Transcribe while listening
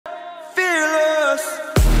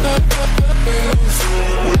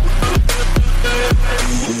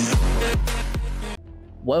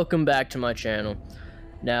Welcome back to my channel.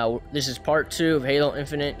 Now, this is part 2 of Halo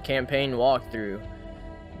Infinite campaign walkthrough.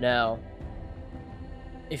 Now,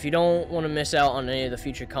 if you don't want to miss out on any of the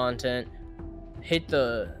future content, hit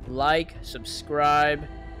the like, subscribe,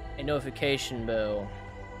 and notification bell.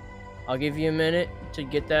 I'll give you a minute to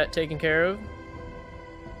get that taken care of.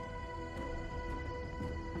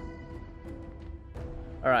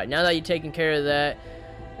 Alright, now that you've taken care of that,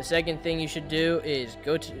 the second thing you should do is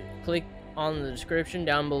click on the description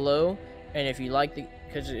down below, and if you like the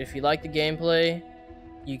gameplay,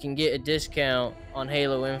 you can get a discount on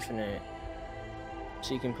Halo Infinite,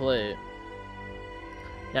 so you can play it.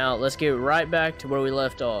 Now let's get right back to where we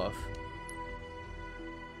left off.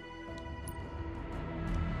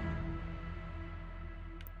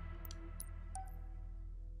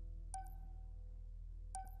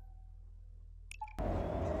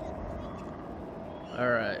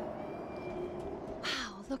 Alright.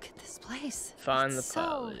 Wow, look at this place. Find the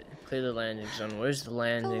pilot. Clear the landing zone. Where's the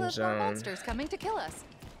landing zone? Monsters coming to kill us.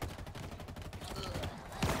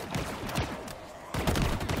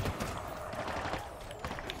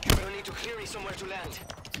 We'll need to clear somewhere to land.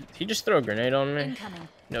 Did he just throw a grenade on me? Incoming.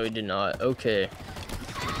 No, he did not. Okay.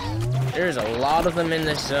 There's a lot of them in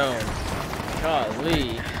this zone.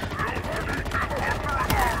 Golly.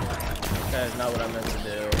 That is not what I meant to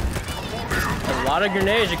do. A lot of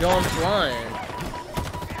grenades are going flying.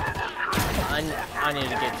 I need to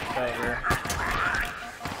get to cover.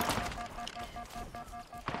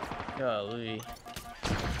 Golly.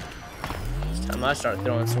 It's time I start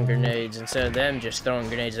throwing some grenades instead of them just throwing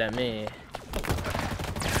grenades at me.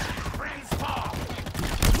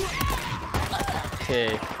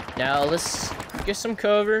 Okay, now let's get some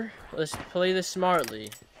cover. Let's play this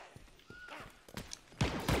smartly.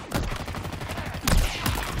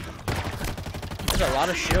 There's a lot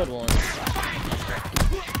of shield ones.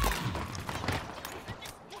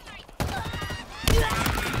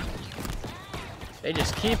 They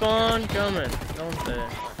just keep on coming, don't they?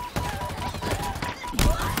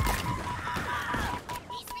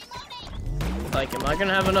 Like, am I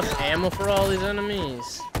gonna have enough ammo for all these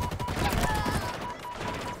enemies?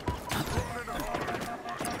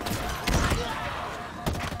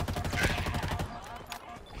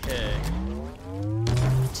 Okay.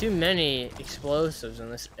 Too many explosives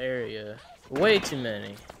in this area. Way too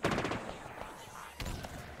many.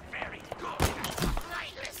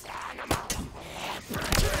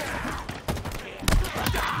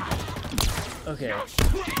 Okay,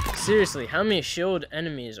 seriously, how many shield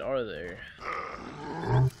enemies are there?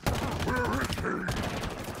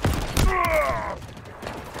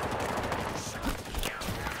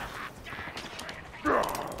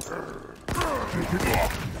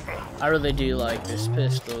 I really do like this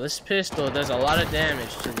pistol. This pistol does a lot of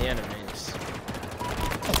damage to the enemies.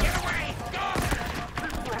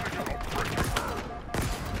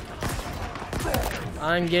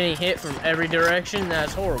 I'm getting hit from every direction.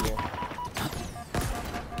 That's horrible.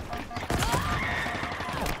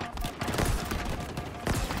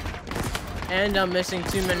 And I'm missing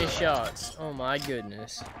too many shots. Oh my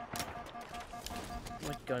goodness.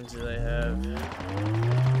 What guns do they have?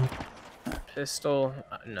 Pistol?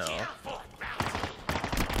 No.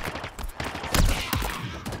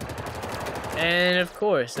 And of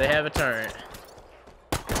course, they have a turret.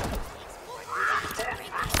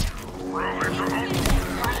 Where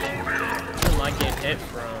am I getting hit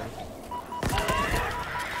from?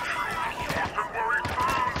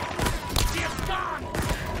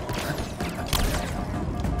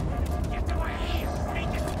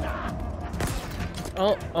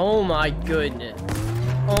 Oh my goodness.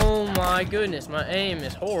 Oh my goodness, my aim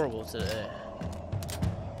is horrible today.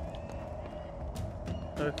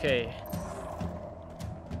 Okay.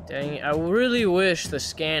 Dang it, I really wish the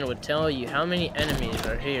scan would tell you how many enemies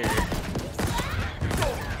are here.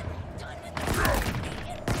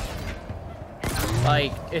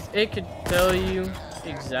 Like, if it could tell you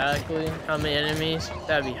exactly how many enemies,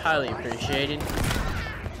 that'd be highly appreciated.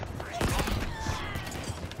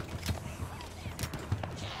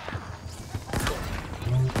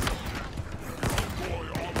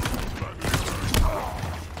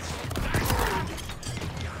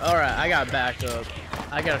 Alright, I got back up.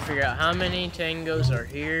 I gotta figure out how many tangos are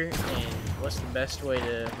here and what's the best way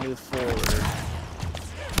to move forward.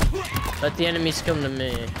 Let the enemies come to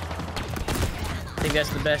me. I think that's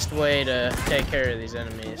the best way to take care of these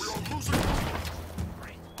enemies.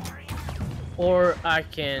 Or I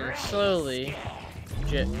can slowly...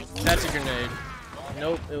 That's a grenade.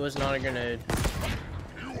 Nope, it was not a grenade.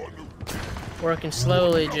 Or I can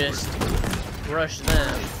slowly just rush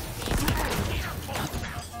them.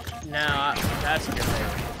 Now, that's a good thing.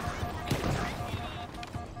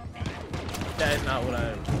 That is not what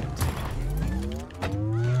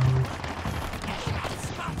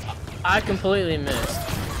I completely missed.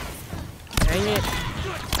 Dang it.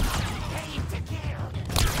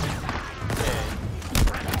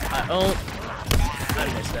 Okay.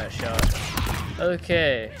 I missed that shot.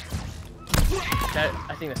 Okay.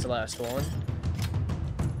 I think that's the last one.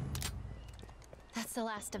 That's the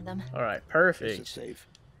last of them. Alright, perfect. This is safe.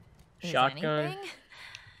 Shotgun.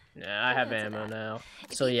 Nah, I have ammo now.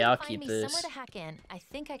 So yeah, I'll keep this. Somewhere to hack in, I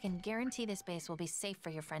think I can guarantee this base will be safe for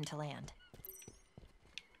your friend to land.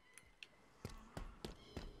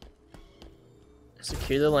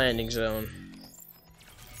 Secure the landing zone.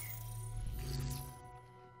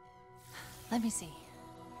 Let me see.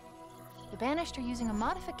 The Banished are using a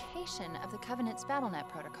modification of the Covenant's BattleNet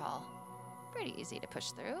protocol. Pretty easy to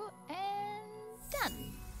push through, and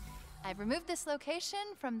done. I've removed this location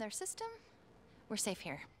from their system. We're safe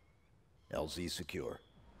here. LZ secure.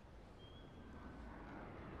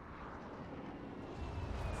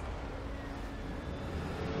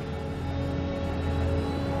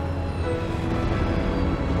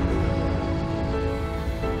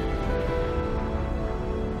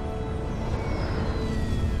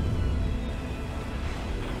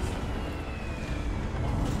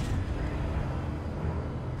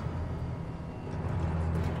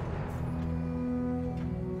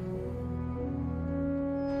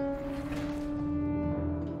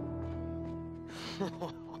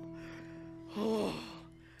 Oh,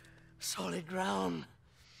 solid ground.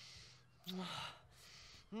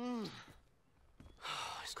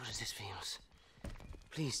 As good as this feels.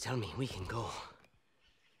 Please tell me we can go.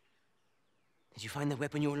 Did you find the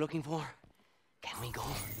weapon you were looking for? Can we go?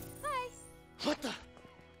 Hi. What the?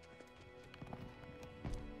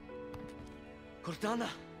 Cortana?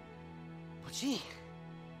 But she...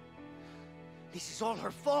 This is all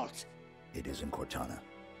her fault. It isn't Cortana.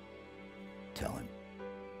 Tell him.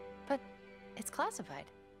 But it's classified.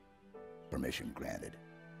 Permission granted.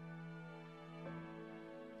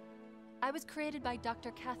 I was created by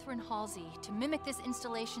Dr. Catherine Halsey to mimic this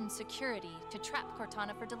installation's security to trap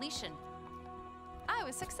Cortana for deletion. I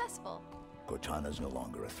was successful. Cortana's no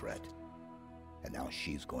longer a threat. And now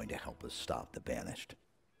she's going to help us stop the Banished.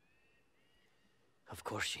 Of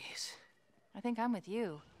course she is. I think I'm with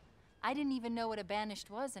you. I didn't even know what a Banished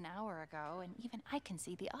was an hour ago, and even I can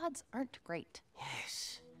see the odds aren't great.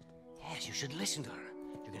 Yes. Yes, you should listen to her.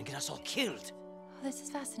 You're gonna get us all killed. Oh, this is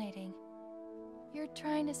fascinating. You're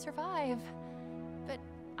trying to survive, but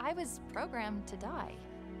I was programmed to die.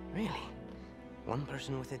 Really? One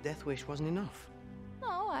person with a death wish wasn't enough?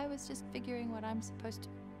 No, I was just figuring what I'm supposed to...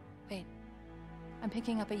 Wait. I'm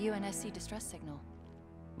picking up a UNSC distress signal.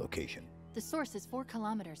 Location. The source is 4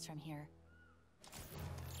 kilometers from here.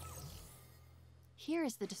 Here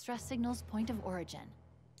is the distress signal's point of origin.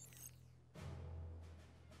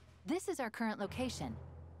 This is our current location.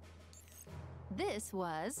 This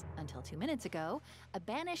was, until 2 minutes ago, a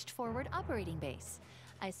Banished forward operating base.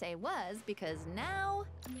 I say was because now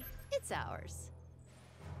it's ours.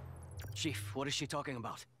 Chief, what is she talking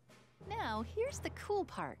about? Now, here's the cool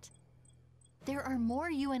part. There are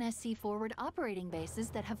more UNSC forward operating bases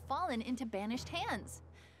that have fallen into Banished hands.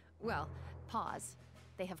 Well, pause.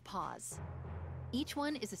 They have paws. Each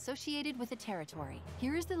one is associated with a territory.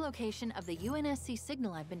 Here is the location of the UNSC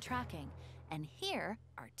signal I've been tracking, and here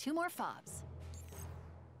are 2 more fobs.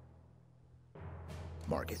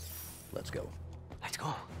 Mark it. Let's go. Let's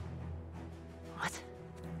go. What?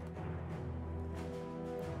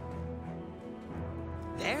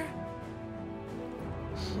 There?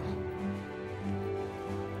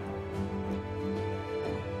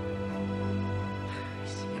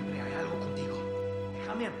 Siempre hay algo contigo.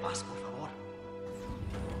 Déjame en paz, por favor.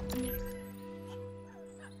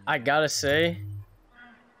 I gotta say,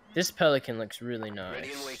 this Pelican looks really Ready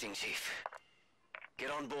and nice. waiting, Chief.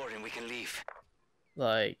 Get on board and we can leave.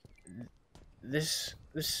 Like, this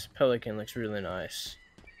Pelican looks really nice.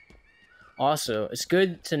 Also, it's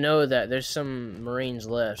good to know that there's some Marines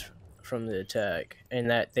left from the attack, and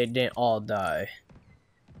that they didn't all die.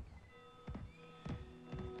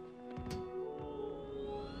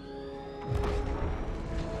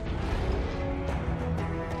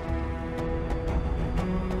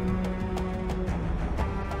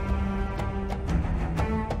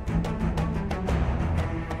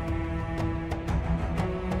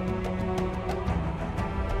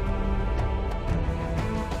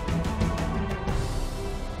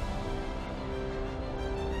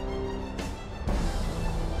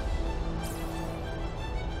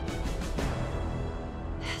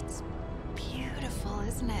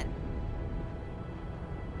 isn't it?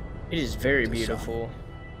 It is very The sun. beautiful.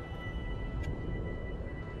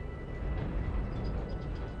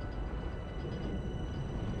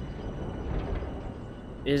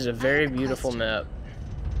 It is a very have a beautiful question. map.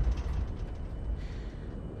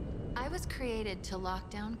 I was created to lock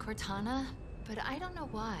down Cortana, but I don't know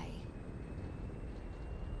why.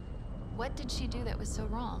 What did she do that was so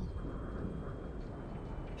wrong?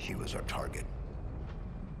 She was our target.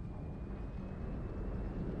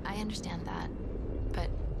 I understand that, but...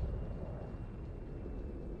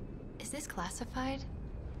 Is this classified?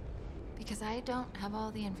 Because I don't have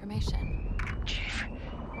all the information. Chief,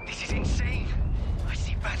 this is insane. I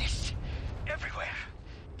see Banished everywhere.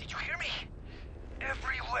 Did you hear me?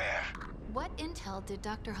 Everywhere. What intel did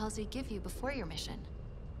Dr. Halsey give you before your mission?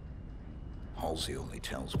 Halsey only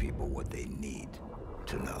tells people what they need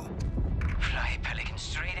to know. Fly Pelican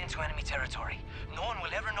straight into enemy territory. No one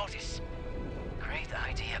will ever notice. Great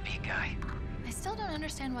idea, big guy. I still don't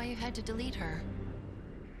understand why you had to delete her.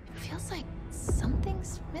 It feels like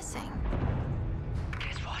something's missing.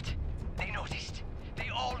 Guess what? They noticed. They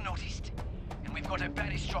all noticed. And we've got a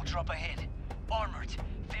Banished structure up ahead. Armored.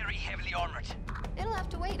 Very heavily armored. It'll have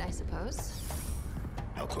to wait, I suppose.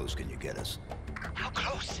 How close can you get us? How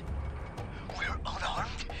close? We're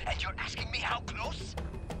unarmed, and you're asking me how close?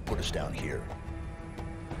 Put us down here.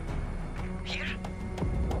 Here?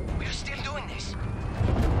 We're still doing this.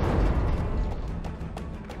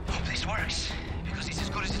 Hope this works, because it's as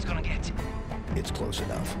good as it's gonna get. It's close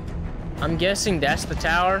enough. I'm guessing that's the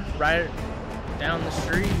tower right down the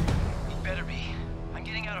street. It better be. I'm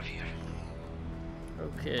getting out of here.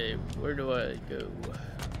 Okay, where do I go?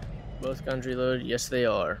 Both guns reloaded? Yes, they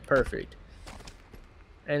are. Perfect.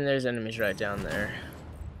 And there's enemies right down there.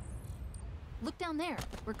 Look down there.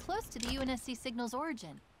 We're close to the UNSC signal's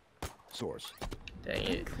origin. Source. Dang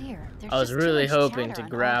it. Unclear. There's I was just too really much hoping chatter to on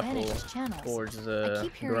all grapple Banished channels. towards I the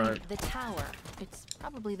keep hearing grunt. the tower. It's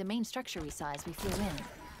probably the main structure we saw as we flew in.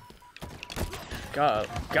 Golly.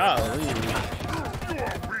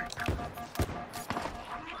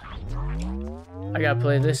 I gotta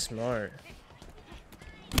play this smart.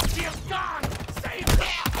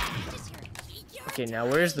 Okay, now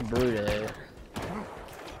where's the brute at?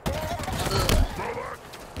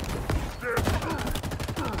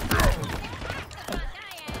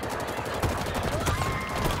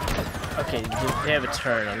 Okay, they have a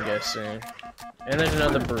turn, I'm guessing. And there's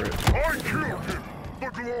another brute. I killed him! The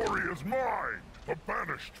glory is mine! The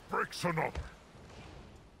Banished breaks another.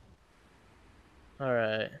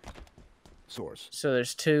 Alright, Source. so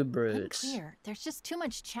there's two brutes. Unclear. There's just too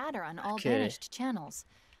much chatter on all Okay. Banished channels.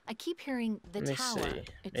 I keep hearing the Let me tower. see.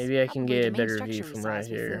 It's Maybe I can probably get the a main better structure view we from saw right as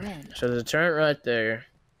we here. flew in. So there's a turret right there.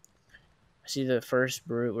 I see the first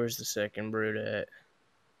brute. Where's the second brute at?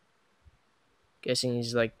 Guessing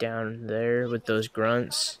he's like down there with those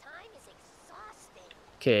grunts.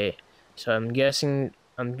 Okay, so I'm guessing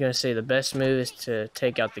I'm gonna say the best move is to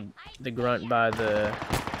take out the grunt by the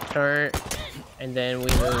turret, and then we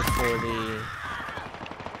move for the,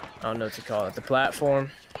 I don't know what to call it, the platform.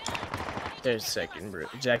 There's the second brute,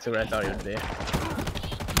 exactly what I thought it would be.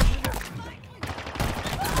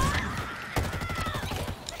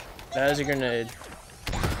 That is a grenade.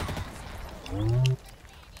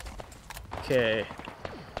 Okay,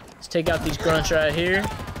 let's take out these grunts right here,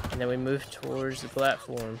 and then we move towards the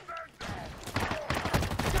platform.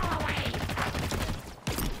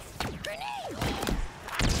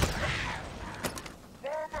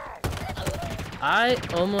 I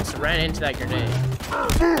almost ran into that grenade.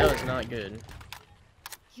 That was not good.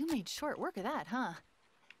 You made short work of that, huh?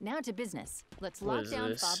 Now to business. Let's What lock is down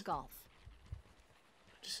this? Fob Golf.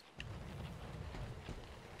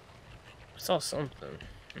 I saw something.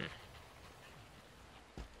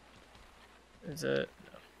 Is it?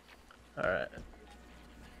 No. Alright.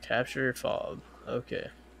 Capture fob. Okay.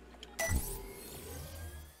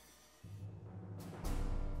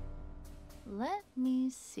 Let me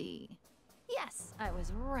see. Yes, I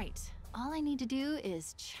was right. All I need to do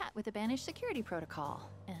is chat with the Banished security protocol.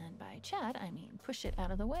 And by chat, I mean push it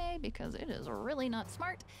out of the way because it is really not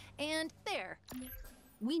smart. And there.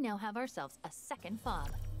 We now have ourselves a second fob.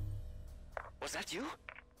 Was that you?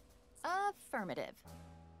 Affirmative.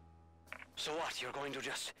 So what, you're going to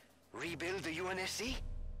just rebuild the UNSC?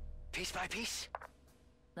 Piece by piece?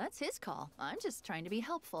 That's his call. I'm just trying to be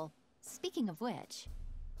helpful. Speaking of which,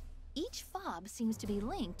 each fob seems to be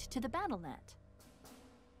linked to the BattleNet.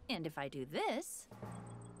 And if I do this,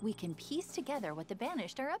 we can piece together what the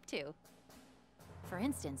Banished are up to. For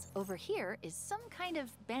instance, over here is some kind of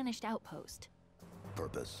Banished outpost.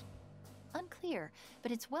 Purpose. Unclear,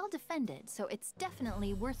 but it's well defended, so it's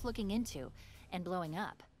definitely worth looking into. and blowing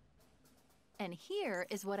up. And here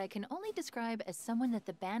is what I can only describe as someone that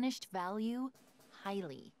the Banished value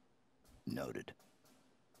highly. Noted.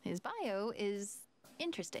 His bio is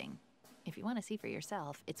interesting. If you want to see for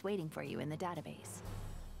yourself, it's waiting for you in the database.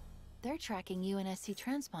 They're tracking UNSC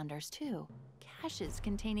transponders too. Caches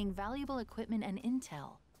containing valuable equipment and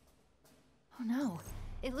intel. Oh no,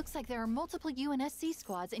 it looks like there are multiple UNSC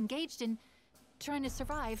squads engaged in trying to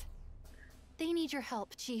survive. They need your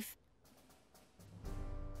help, Chief.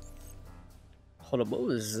 Hold up, what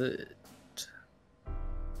was it?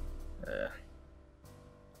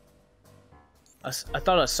 I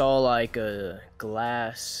thought I saw like a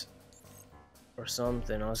glass or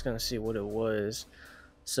something. I was gonna see what it was.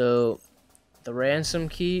 So, the ransom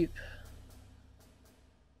keep.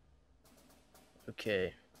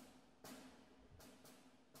 Okay.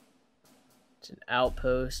 It's an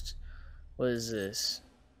outpost. What is this?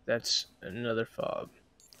 That's another fob.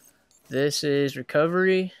 This is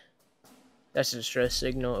recovery. That's a distress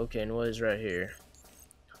signal. Okay, and what is right here?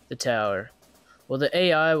 The tower. Well, the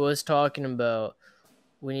AI was talking about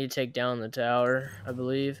we need to take down the tower, I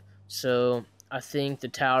believe. So, I think the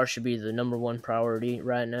tower should be the #1 priority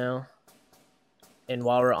right now. And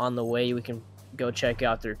while we're on the way, we can go check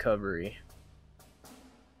out the recovery.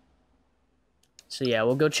 So yeah,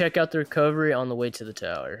 we'll go check out the recovery on the way to the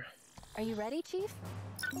tower. Are you ready, Chief?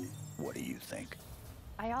 What do you think?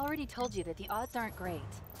 I already told you that the odds aren't great.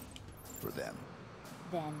 For them.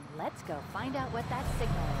 Then let's go find out what that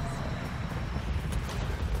signal is.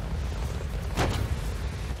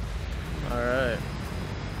 Alright.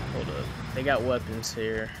 Hold up. They got weapons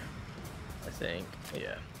here, I think.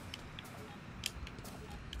 Yeah.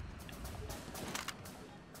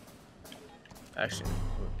 Actually,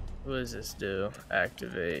 what does this do?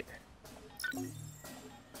 Activate.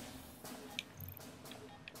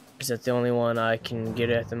 Is that the only one I can get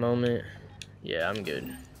at the moment? Yeah, I'm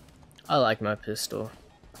good. I like my pistol.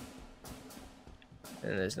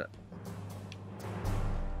 And there's not.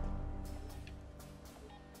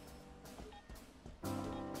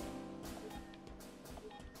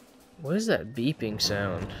 What is that beeping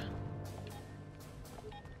sound?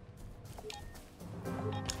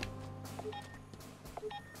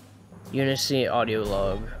 Unity audio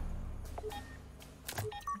log.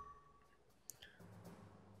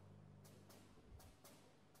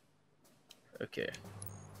 Okay.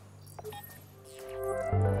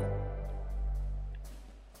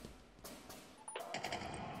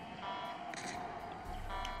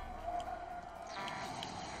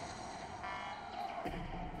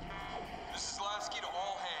 This is Lasky to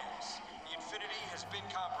all hands. The Infinity has been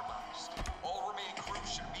compromised. All remaining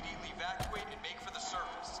crews should immediately evacuate and make for the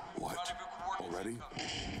surface. What? Already?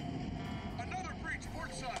 Another breach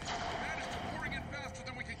port side. Banished are pouring in faster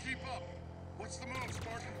than we can keep up. What's the move,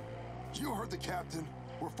 Spartan? You heard the captain.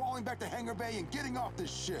 We're falling back to Hangar Bay and getting off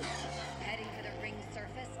this ship. Heading for the ring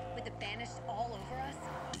surface with the Banished all over us?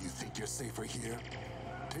 Do you think you're safer here?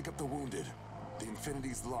 Pick up the wounded. The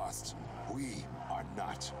Infinity's lost. We are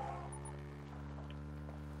not.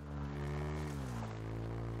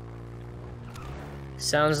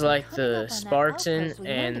 Sounds like the Spartan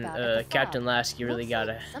and Captain Lasky really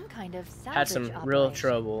had some real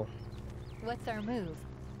trouble. What's our move?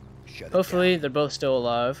 Hopefully they're both still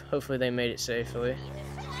alive. Hopefully they made it safely.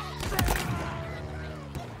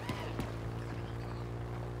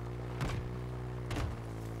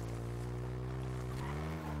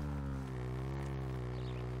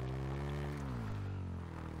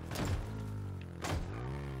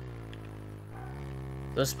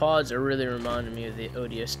 Those pods are really reminding me of the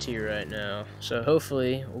ODST right now. So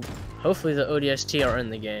hopefully the ODST are in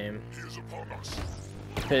the game.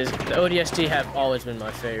 Because the ODST have always been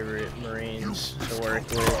my favorite Marines to work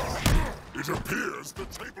with. It appears the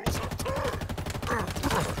tables have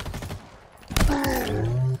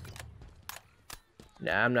turned.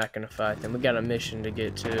 Nah, I'm not gonna fight them. We got a mission to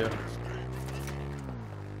get to.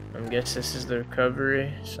 I guess this is the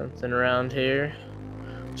recovery, something around here.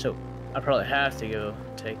 So I probably have to go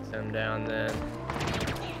take them down then.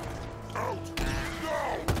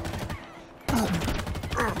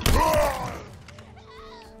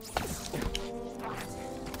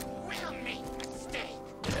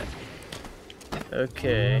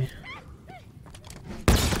 Okay.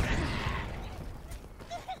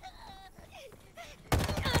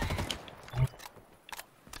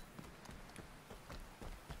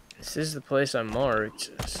 This is the place I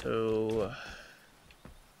marked, so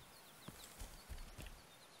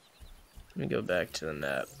let me go back to the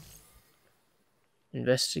map.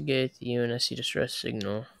 Investigate the UNSC distress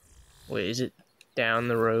signal. Wait, is it down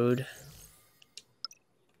the road?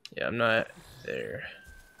 Yeah, I'm not there.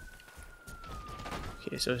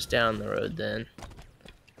 Okay, so it's down the road then.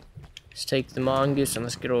 Let's take the mongoose and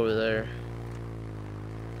let's get over there.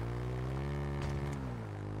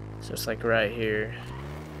 So it's like right here.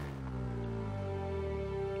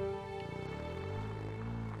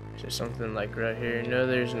 Is there something like right here? No,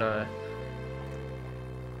 there's not.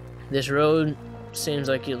 This road seems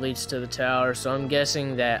like it leads to the tower, so I'm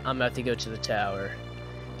guessing that I'm about to go to the tower.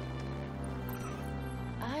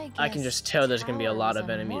 I can just tell there's gonna be a lot of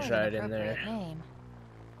enemies right in there. Name.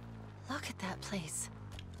 Look at that place.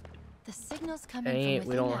 The signals coming Dang it, from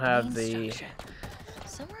we within don't that have main the structure.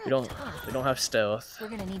 Somewhere we up top. don't have stealth. We're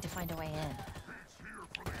gonna need to find a way in.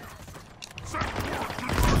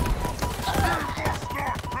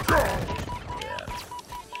 Yeah.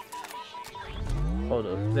 Hold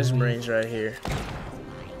up, there's Marines right here.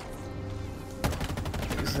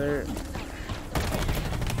 Is there?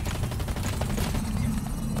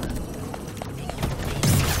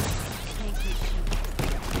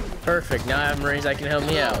 Perfect, now I have Marines that can help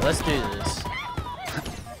me out. Let's do this.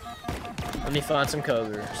 Let me find some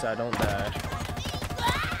cover so I don't die.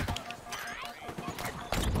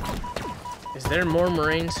 Is there more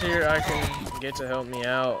Marines here I can get to help me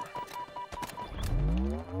out?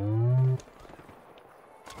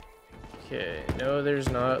 Okay, no there's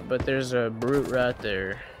not, but there's a brute right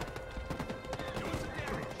there.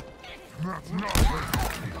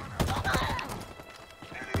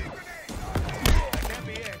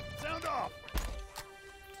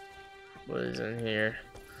 What is in here?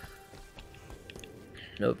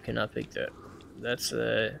 Nope, cannot pick that. That's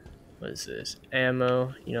what is this?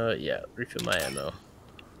 Ammo. You know what? Yeah, refill my ammo.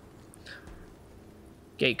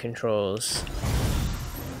 Gate controls.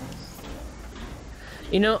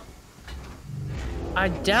 You know, I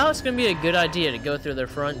doubt it's gonna be a good idea to go through their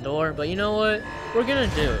front door, but you know what? We're gonna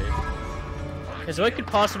do it. Because what could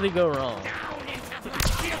possibly go wrong?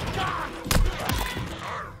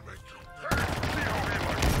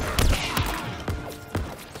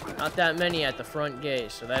 Not that many at the front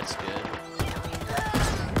gate, so that's good.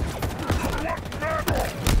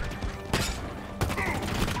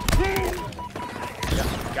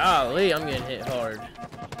 Golly, I'm getting hit hard.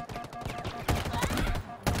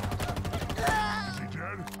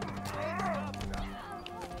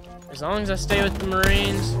 As long as I stay with the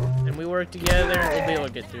Marines and we work together, we'll be able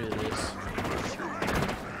to get through this.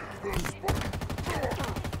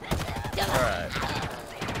 Alright.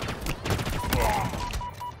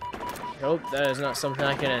 Nope, that is not something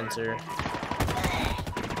I can enter.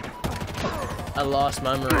 I lost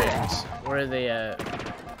my Marines. Where are they at?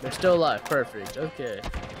 They're still alive. Perfect. Okay.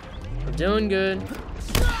 We're doing good.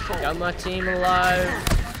 Got my team alive.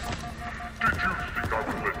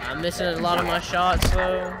 I'm missing a lot of my shots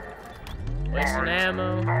though. Wasting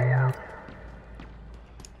ammo. I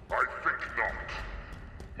think not.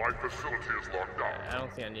 My facility is locked down. I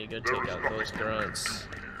don't think I need to go take out those grunts.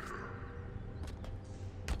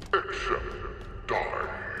 Except die.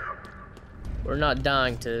 We're not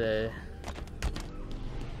dying today.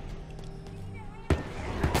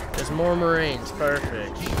 There's more Marines.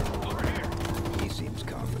 Perfect. He seems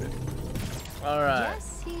confident. Alright.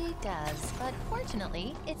 Yes, he does, but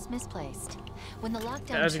fortunately, it's misplaced. When the lockdown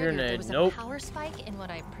That's a triggered, grenade. there was Nope. a power spike in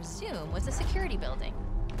what I presume was a security building.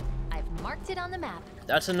 I've marked it on the map.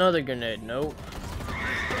 That's another grenade. Nope.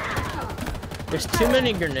 There's too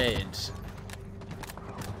many grenades.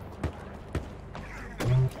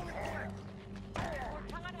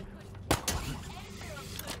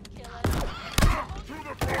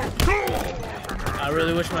 I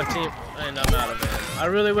really wish my team, and I'm out of it. I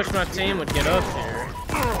really wish my team would get up here.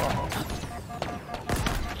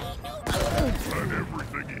 And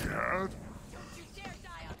everything he had?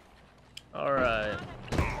 Alright.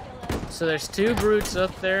 So there's two brutes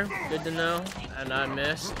up there. Good to know. And I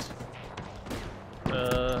missed.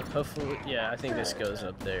 Hopefully, yeah, I think this goes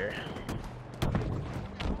up there.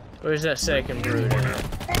 Where's that second brute at?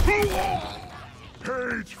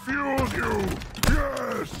 Page fuels you!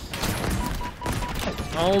 Yes!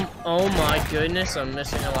 Oh my goodness, I'm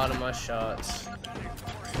missing a lot of my shots.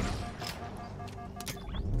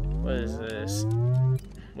 What is this?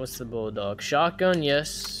 What's the bulldog? Shotgun,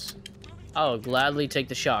 yes. I'll gladly take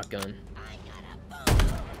the shotgun.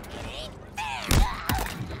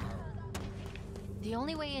 The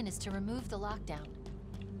only way in is to remove the lockdown.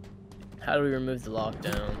 How do we remove the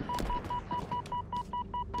lockdown?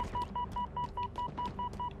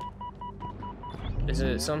 Is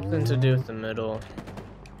it something to do with the middle?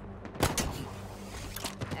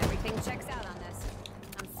 Everything checks out on this.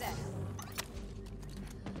 I'm set.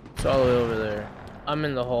 It's all the way over there. I'm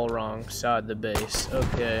in the whole wrong side of the base.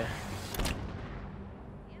 Okay.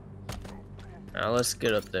 Now let's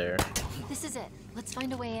get up there. This is it. Let's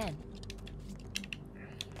find a way in.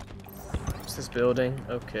 What's this building?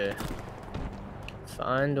 Okay.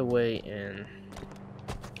 Find a way in.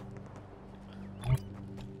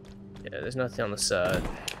 Yeah, there's nothing on the side.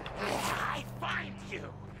 I find you.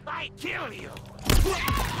 I kill you.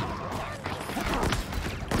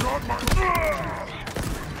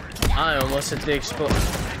 I almost hit the explosion.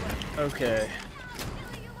 Okay.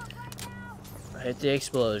 I hit the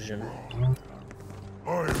explosion.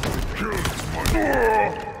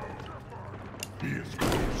 He is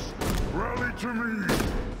close. Rally to me.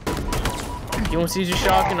 If you want to use your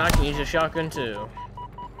shotgun, I can use your shotgun too.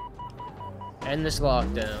 End this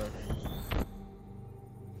lockdown.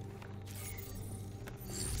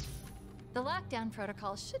 The lockdown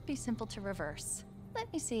protocol should be simple to reverse.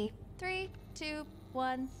 Let me see. 3, 2,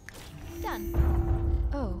 1. Done.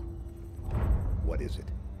 Oh, What is it?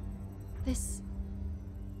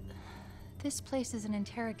 This place is an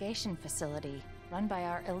interrogation facility run by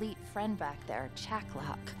our elite friend back there,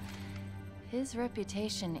 Chaklock. His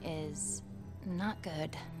reputation is not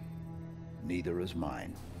good. Neither is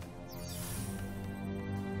mine.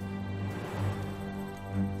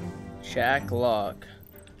 Chaklock.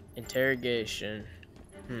 Interrogation.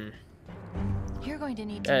 You're going to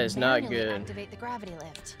need That to is not manually good. activate the gravity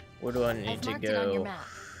lift. Where do I need I've to marked it on your go? map.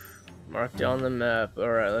 Marked it on the map.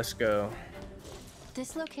 Alright, let's go.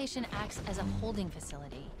 This location acts as a holding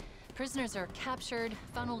facility. Prisoners are captured,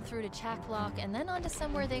 funneled through to Chaklock, and then onto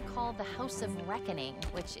somewhere they call the House of Reckoning,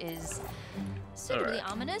 which is suitably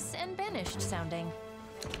ominous and banished sounding.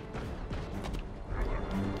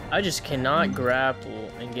 I just cannot grapple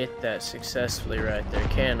and get that successfully right there,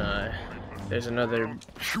 can I? There's another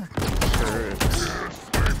troops.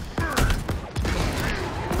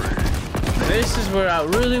 This is where I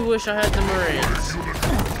really wish I had the Marines.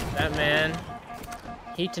 That man,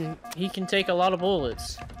 he can take a lot of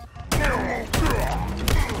bullets.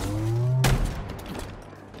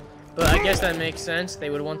 But I guess that makes sense. They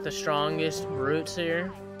would want the strongest brutes here.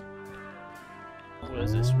 What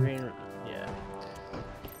is this? Yeah.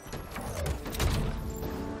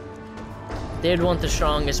 They'd want the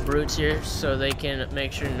strongest brutes here so they can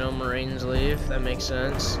make sure no Marines leave. That makes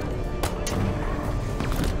sense.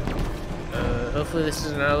 Hopefully this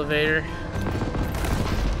is an elevator.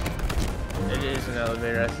 It is an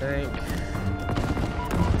elevator, I think.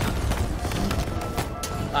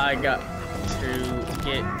 I got to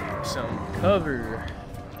get some cover.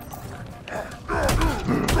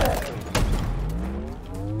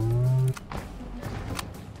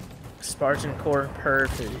 Spartan core,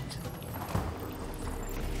 perfect.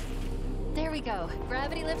 There we go.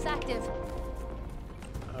 Gravity lift's active.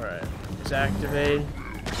 Alright, it's activated.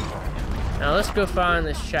 Now let's go find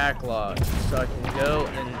this Chaklock so I can go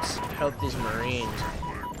and help these Marines.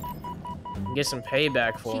 And get some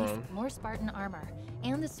payback for Chief, them. more Spartan armor.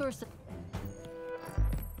 And the source of...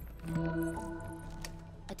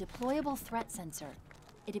 a deployable threat sensor.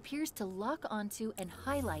 It appears to lock onto and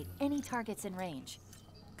highlight any targets in range.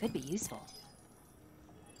 Could be useful.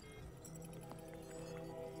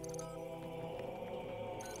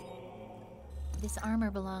 This armor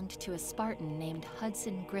belonged to a Spartan named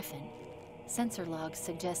Hudson Griffin. Sensor logs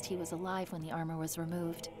suggest he was alive when the armor was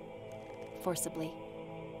removed. Forcibly.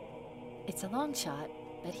 It's a long shot,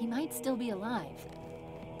 but he might still be alive.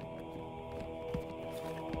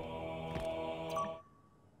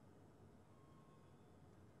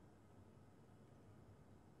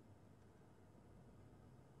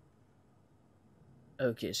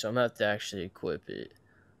 Okay, so I'm about to actually equip it.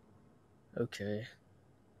 Okay.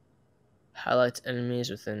 Highlights enemies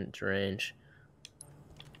within its range.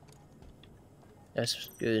 That's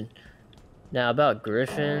good. Now about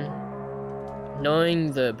Griffin,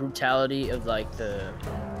 knowing the brutality of like the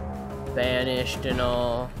Banished and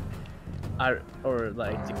all, or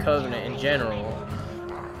like the Covenant in general,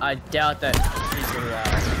 I doubt that he's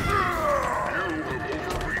alive.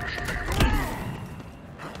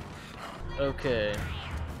 Okay,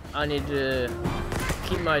 I need to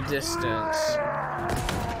keep my distance,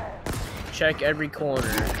 check every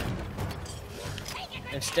corner,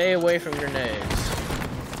 and stay away from grenades.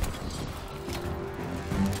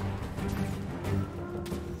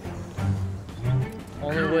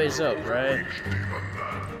 Only way's up, right?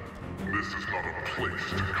 This is not a place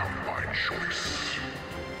to come by choice.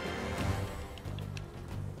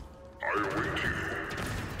 I await you.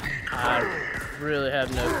 I really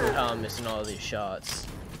have no clue how I'm missing all these shots.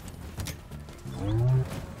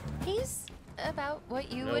 He's about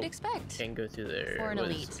what you would expect. Can't go through there. For an What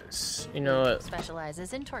is elite. this? You know what?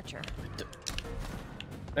 Specializes in torture.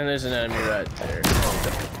 And there's an enemy right there.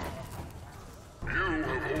 You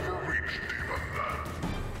have overreached, Demon.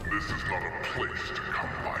 This is not a place to come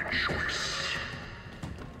by choice.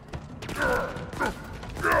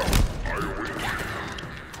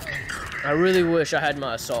 I really wish I had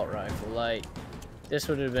my assault rifle. Like, this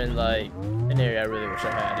would have been like an area I really wish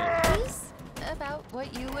I had it. He's about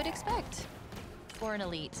what you would expect for an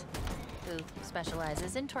elite who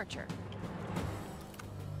specializes in torture.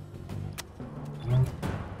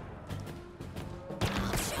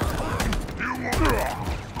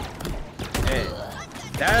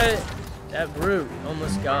 Hey, that brute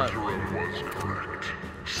almost got me.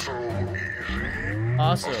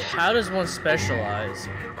 Also, how does one specialize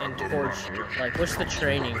in torture? Like, what's the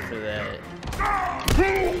training for that?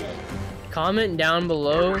 Comment down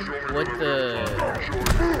below what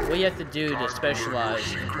you have to do to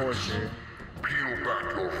specialize in torture.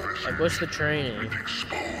 Like, what's the training?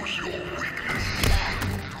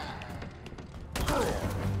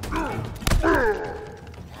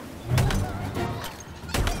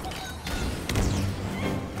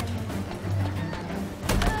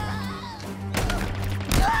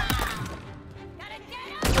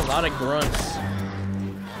 A lot of grunts.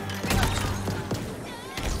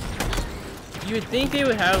 You would think they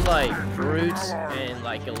would have like brutes and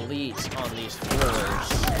like elites on these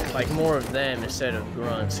floors, like more of them instead of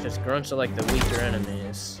grunts, because grunts are like the weaker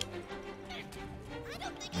enemies.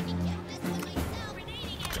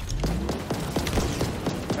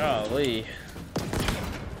 Golly.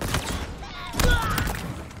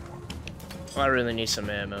 I really need some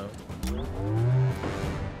ammo.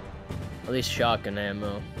 At least shotgun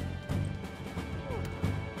ammo.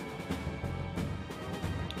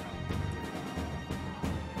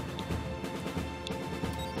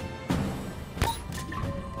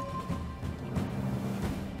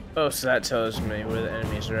 Oh, so that tells me where the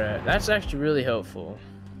enemies are at. That's actually really helpful.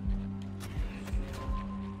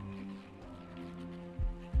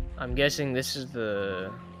 I'm guessing this is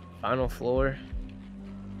the final floor.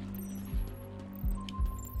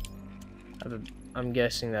 I'm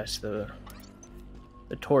guessing that's the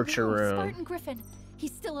torture room. Spartan Griffin,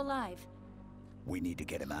 he's still alive. We need to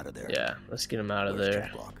get him out of there. Yeah, let's get him out of Where's there.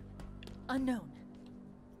 Jack Block? Unknown.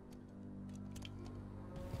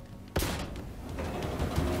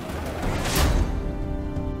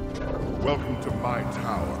 Welcome to my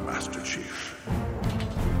tower, Master Chief.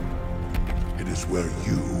 It is where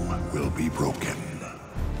you will be broken.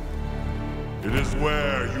 It is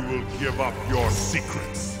where you will give up your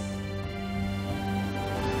secrets.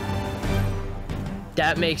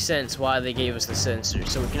 That makes sense why they gave us the sensor,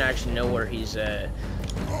 so we can actually know where he's at.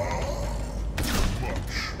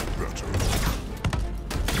 Much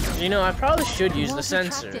better. You know, I probably should use the Walls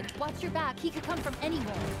sensor. retracted. Watch your back. He could come from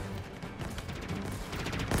anywhere.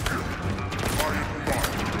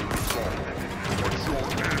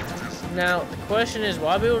 Now, the question is, will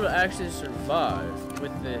I be able to actually survive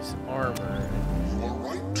with this armor?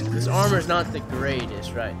 This armor's not the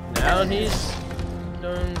greatest right now. He's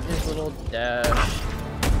doing his little dash.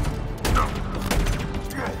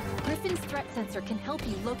 Griffin's threat sensor can help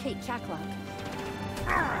you locate Jacklock.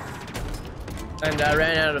 And I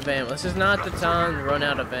ran out of ammo. This is not the time to run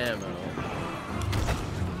out of ammo.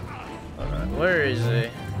 Alright, where is he?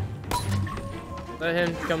 Let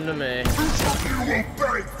him come to me. You will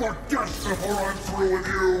beg for death before I'm through with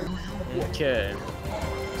you. Okay.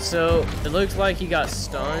 So, it looks like he got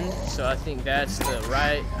stunned, so I think that's the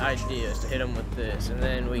right idea, is to hit him with this, and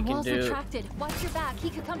then we can Walls do... retracted. Watch your back.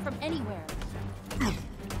 He could come from anywhere.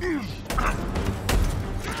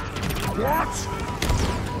 What?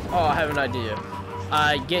 Oh, I have an idea.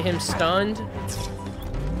 I get him stunned,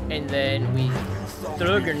 and then we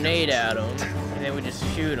throw a grenade at him, and then we just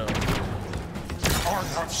shoot him. I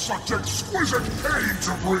have such exquisite pain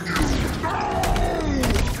to bring you. No!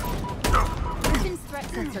 Griffin's threat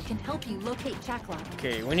sensor can help you locate Jacklock.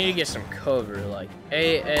 Okay, we need to get some cover, like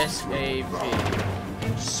ASAP.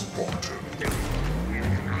 Spartan.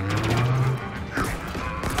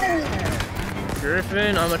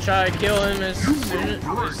 Griffin, I'm gonna try to kill him as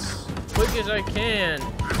quick as I can. The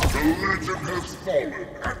legend has fallen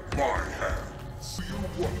at my hands.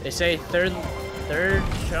 They say third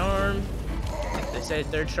charm. They say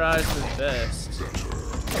third try is the best.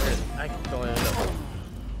 I can go in.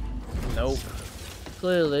 Nope.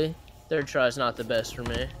 Clearly, third try is not the best for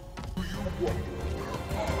me.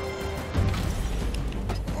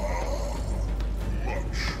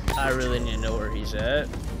 I really need to know where he's at.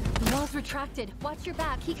 The wall's retracted. Watch your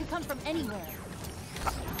back. He could come from anywhere.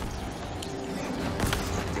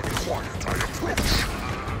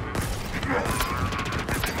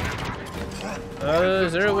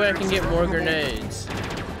 Is there a way I can get more grenades?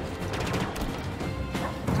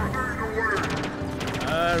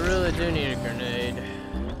 I really do need a grenade.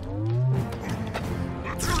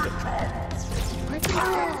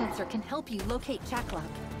 sensor can help you locate Chaklock.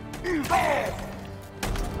 We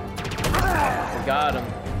got him.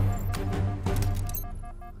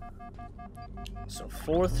 So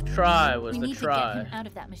 4th try was the try. To get him out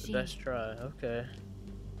of that machine. The best try, okay.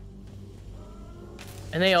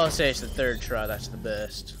 And they all say it's the 3rd try that's the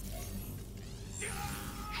best.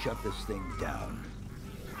 Shut this thing down.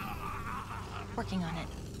 Working on it.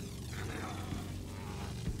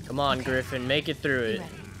 Come on, Griffin, make it through it.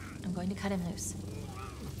 Ready. I'm going to cut him loose.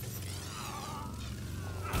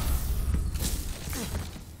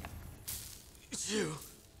 It's you.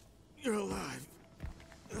 You're alive.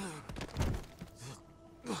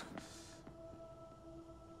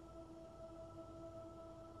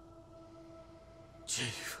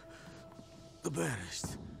 Chief, the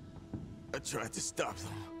Banished. I tried to stop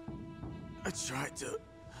them. I tried to...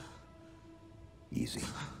 Easy.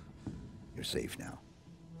 You're safe now.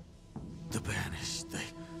 The Banished,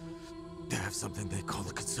 they have something they call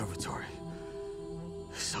the Conservatory.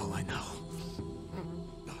 It's all I know.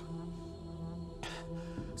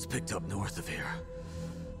 It's picked up north of here.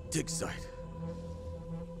 Dig site.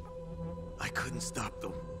 I couldn't stop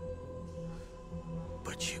them.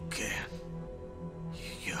 But you can.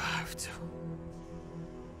 You have to.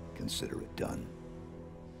 Consider it done.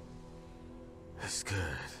 That's good.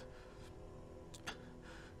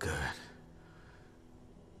 Good.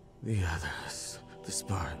 The others, the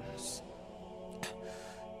Spartans.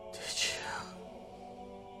 Did you?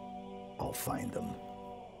 I'll find them.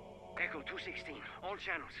 Echo 216, all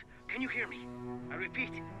channels. Can you hear me? I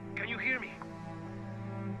repeat, can you hear me?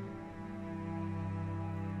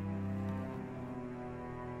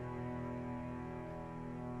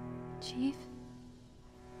 Chief?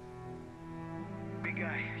 Big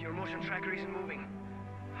guy, your motion tracker isn't moving.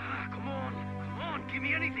 Ah, come on, give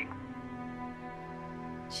me anything.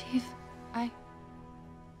 Chief,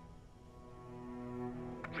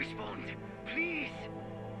 Respond, please.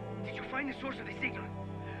 Did you find the source of the signal?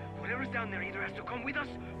 Whatever's down there either has to come with us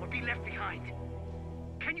or be left behind.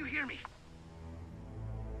 Can you hear me?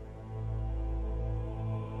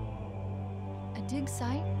 A dig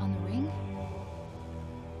site on the ring?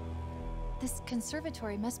 This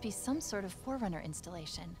conservatory must be some sort of Forerunner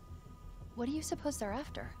installation. What do you suppose they're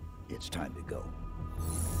after? It's time to go.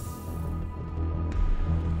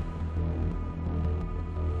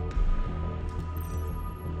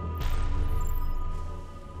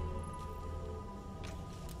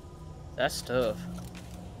 That's tough.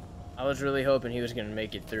 I was really hoping he was gonna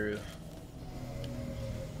make it through.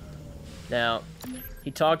 Now,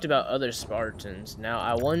 he talked about other Spartans. Now,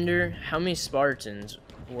 I wonder how many Spartans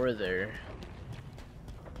were there?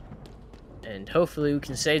 And hopefully we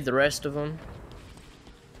can save the rest of them.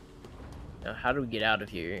 Now, how do we get out of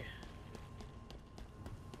here?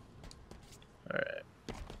 Alright.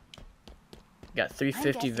 Got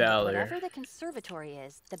 350 Valor. Whatever the conservatory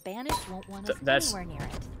is, the Banished won't want us That's anywhere near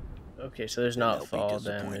it. Okay, so there's not They'll be fall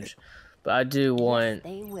disappointed. damage. But I do want...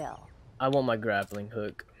 They will. I want my grappling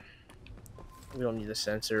hook. We don't need the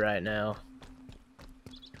sensor right now.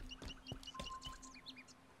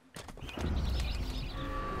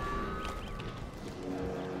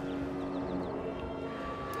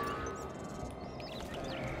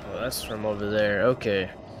 Oh, that's from over there. Okay.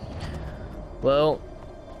 Well,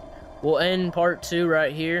 we'll end part 2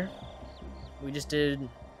 right here. We just did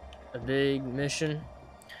a big mission.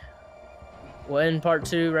 We'll end part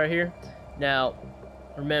 2 right here. Now,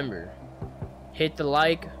 remember, hit the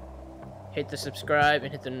like, hit the subscribe,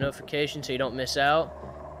 and hit the notification so you don't miss out.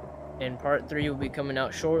 And part 3 will be coming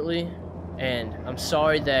out shortly. And I'm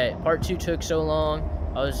sorry that part 2 took so long.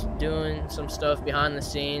 I was doing some stuff behind the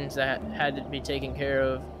scenes that had to be taken care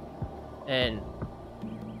of. And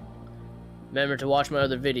remember to watch my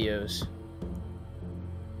other videos.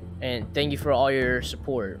 And thank you for all your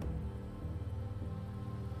support.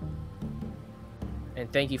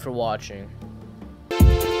 And thank you for watching.